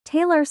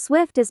Taylor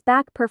Swift is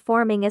back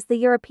performing as the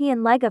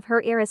European leg of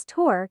her Eras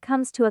Tour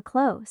comes to a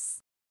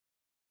close.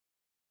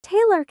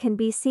 Taylor can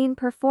be seen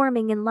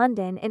performing in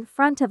London in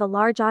front of a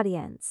large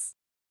audience.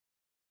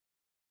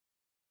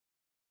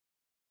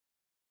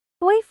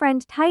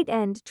 Boyfriend tight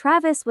end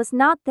Travis was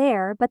not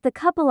there, but the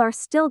couple are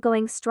still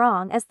going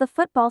strong as the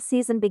football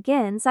season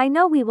begins. I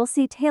know we will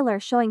see Taylor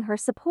showing her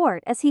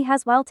support as he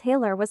has while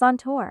Taylor was on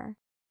tour.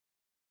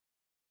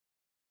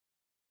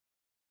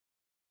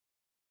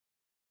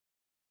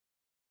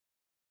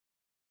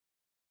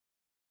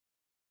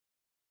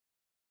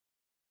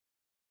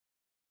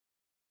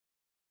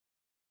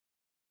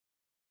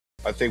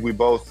 I think we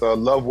both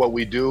love what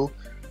we do.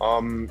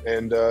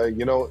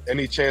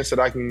 Any chance that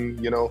I can,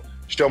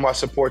 show my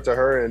support to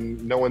her,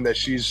 and knowing that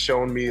she's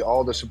shown me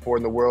all the support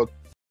in the world.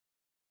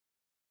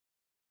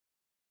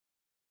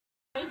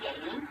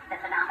 Tailgating, the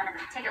phenomenon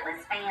of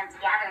ticketless fans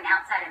gathering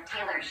outside of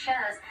Taylor's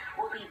shows,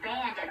 will be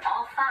banned at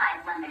all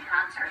 5 London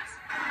concerts.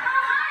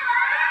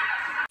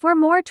 For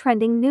more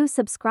trending news,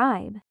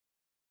 subscribe.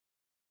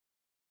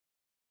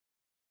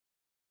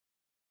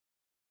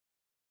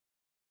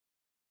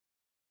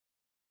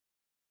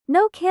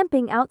 No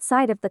camping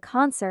outside of the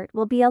concert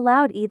will be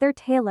allowed either.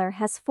 Taylor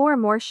has 4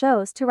 more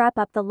shows to wrap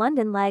up the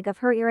London leg of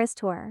her Eras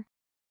Tour.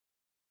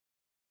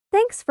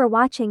 Thanks for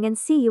watching and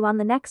see you on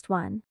the next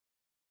one.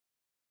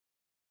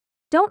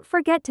 Don't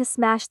forget to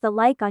smash the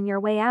like on your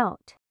way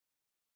out.